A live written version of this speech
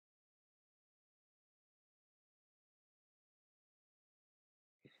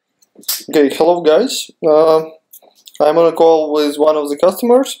Okay, hello guys. I'm on a call with one of the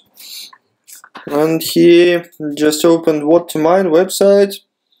customers, and he just opened What to Mine website,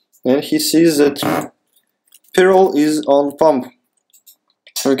 and he sees that PIRL is on pump.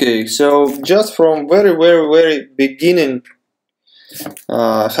 Okay, so just from very beginning,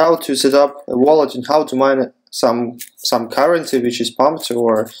 how to set up a wallet and how to mine some currency which is pumped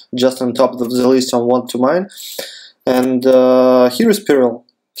or just on top of the list on What to Mine. And here is PIRL.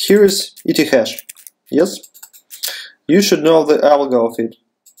 Here is ETH. Yes, you should know the algo of it.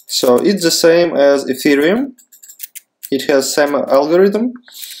 So it's the same as Ethereum. It has same algorithm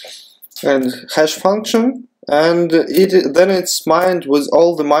and hash function, and then it's mined with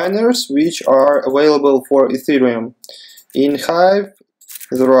all the miners which are available for Ethereum. In Hive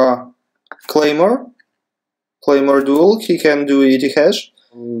there are Claymore Dual, he can do ETH,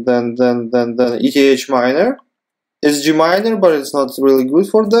 then ETH miner, SG miner, but it's not really good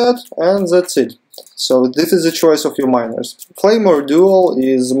for that, and that's it. So this is the choice of your miners. Claymore Dual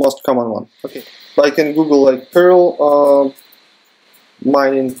is the most common one. Okay, I can Google like PIRL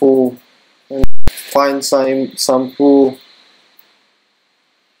mining pool and find some pool.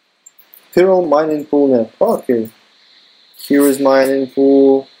 PIRL mining pool net. Okay, here is mining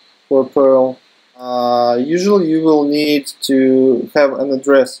pool for PIRL. Usually you will need to have an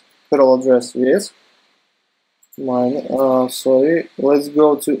address, PIRL address. Yes. Sorry, let's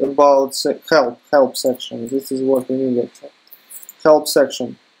go to about help section. This is what we need. Help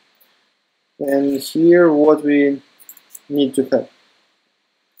section, and here what we need to have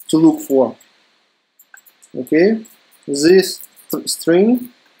to look for. Okay, this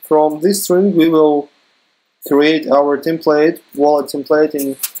string. From this string we will create our template, wallet template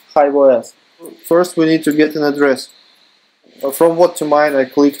in Hiveon. First we need to get an address. From What to Mine I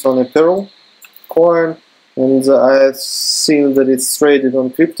clicked on a PIRL coin, and I've seen that it's traded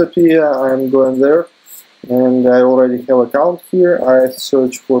on Cryptopia. I'm going there, and I already have account here. I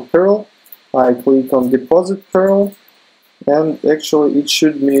search for PIRL, I click on deposit PIRL, and actually it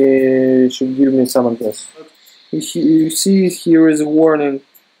should give me some address. You see here is a warning.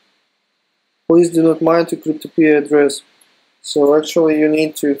 Please do not mine to Cryptopia address. So actually you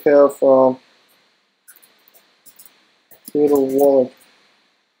need to have PIRL wallet.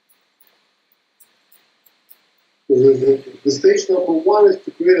 The stage number one is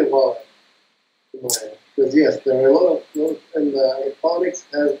to create a wallet. Because yes, there are a lot of and electronics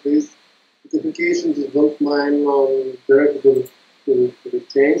has these certifications that don't mine directly to the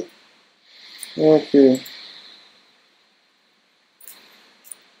exchange. Okay.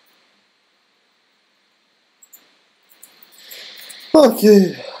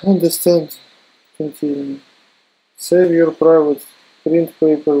 Okay, understand. Continue. Save your private print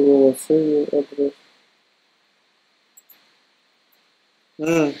paper wallet. Save your address.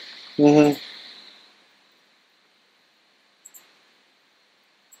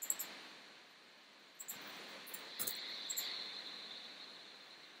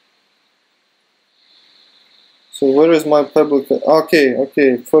 So where is my public?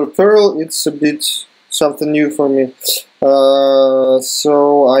 Okay. For PIRL, it's a bit something new for me.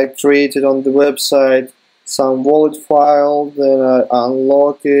 So I created on the website some wallet file, then I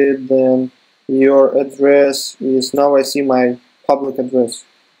unlock it, then your address is, now I see my public address.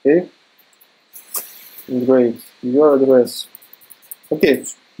 Okay, great, your address. Okay,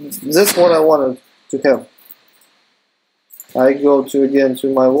 that's what I wanted to have. I go again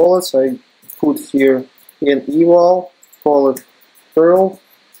to my wallets, I put here an eval, call it PIRL,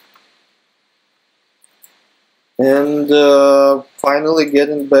 and finally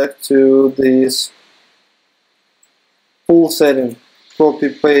getting back to this pool setting, copy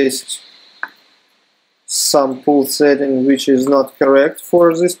paste some pool setting which is not correct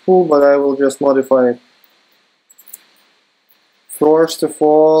for this pool, but I will just modify it. First of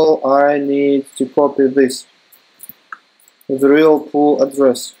all, I need to copy this, the real pool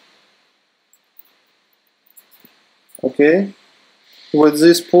address. Okay, with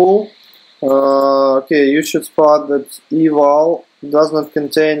this pool, okay, you should spot that eval does not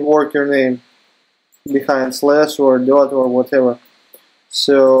contain worker name behind slash or dot or whatever.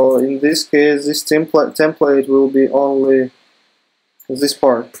 So in this case, this template will be only this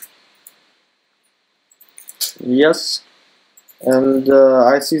part. Yes, and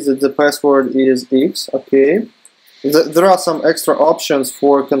I see that the password is X. Okay, there are some extra options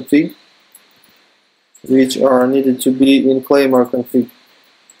for config which are needed to be in Claymore config.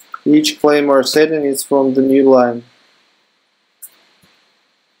 Each Claymore setting is from the new line.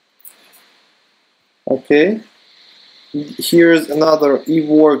 Okay, here's another Eve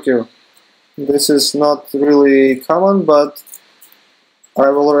worker. This is not really common, but I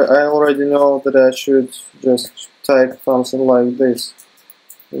already know that I should just type something like this.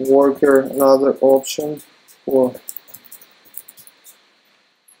 Worker, another option for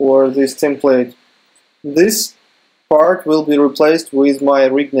this template. This part will be replaced with my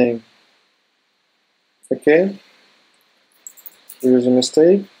rig name. Okay, here's a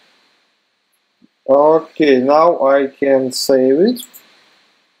mistake. Okay, now I can save it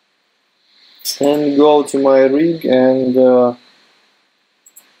and go to my rig and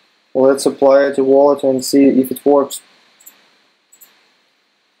let's apply it to wallet and see if it works.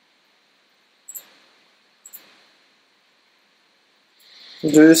 Do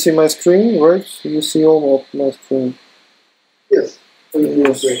you see my screen, right? You see all of my screen. Yes.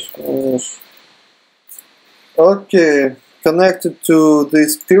 Yes. Yes. Okay, connected to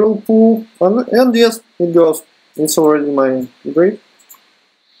this PIRL pool, and yes, it goes. It's already mine. Great.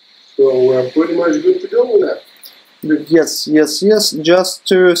 So we're pretty much good to go with that. Yes, yes, yes. Just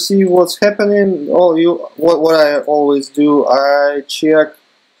to see what's happening. What I always do, I check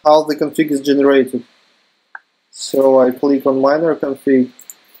how the config is generated. So I click on miner config.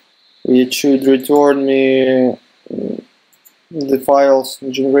 It should return me the files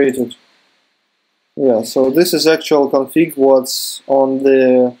generated. Yeah, so this is actual config what's on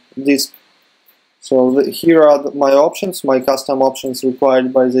the disk. So here are my options, my custom options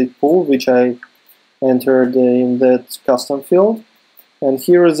required by the pool, which I entered in that custom field. And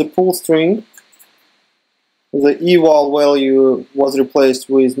here is the pool string. The eval value was replaced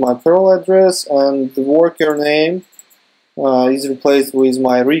with my Perl address, and the worker name is replaced with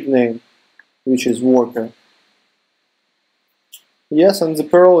my rig name, which is worker. Yes, and the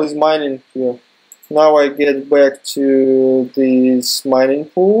Perl is mining here. Now I get back to this mining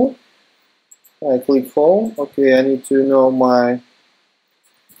pool. I click home. Okay, I need to know my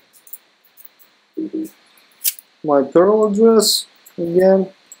Perl address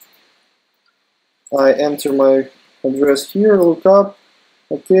again. I enter my address here, look up.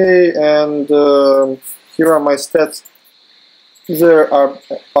 Okay, and here are my stats. They are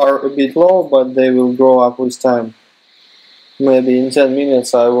a bit low, but they will grow up with time. Maybe in 10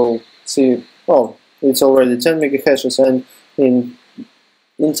 minutes I will see. Oh, it's already 10 megahashes, and in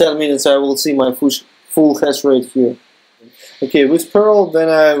 10 minutes I will see my full hash rate here. Okay, with Perl, then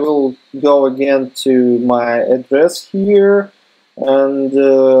I will go again to my address here,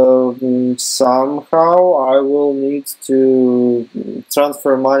 and somehow I will need to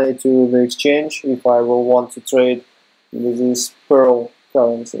transfer money to the exchange if I will want to trade with this Perl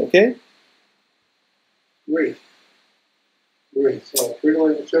currency. Okay? Great. Great. So pretty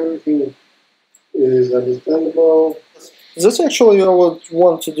much everything is understandable. That's actually what I would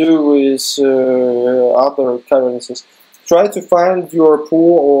want to do with other currencies. Try to find your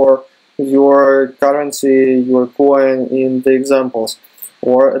pool or your currency, your coin in the examples,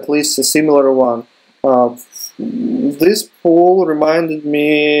 or at least a similar one. This pool reminded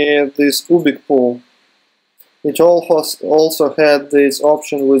me this Ubik pool. It also had this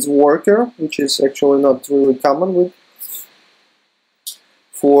option with worker, which is actually not really common with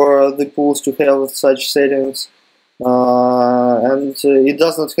for the pools to have such settings. And it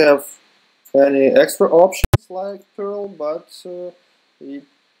doesn't have any extra options like Perl, but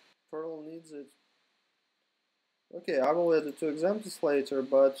Perl needs it. Okay, I will add the two examples later,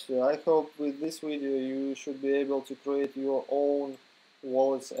 but I hope with this video you should be able to create your own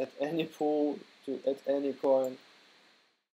wallets at any pool, at any coin.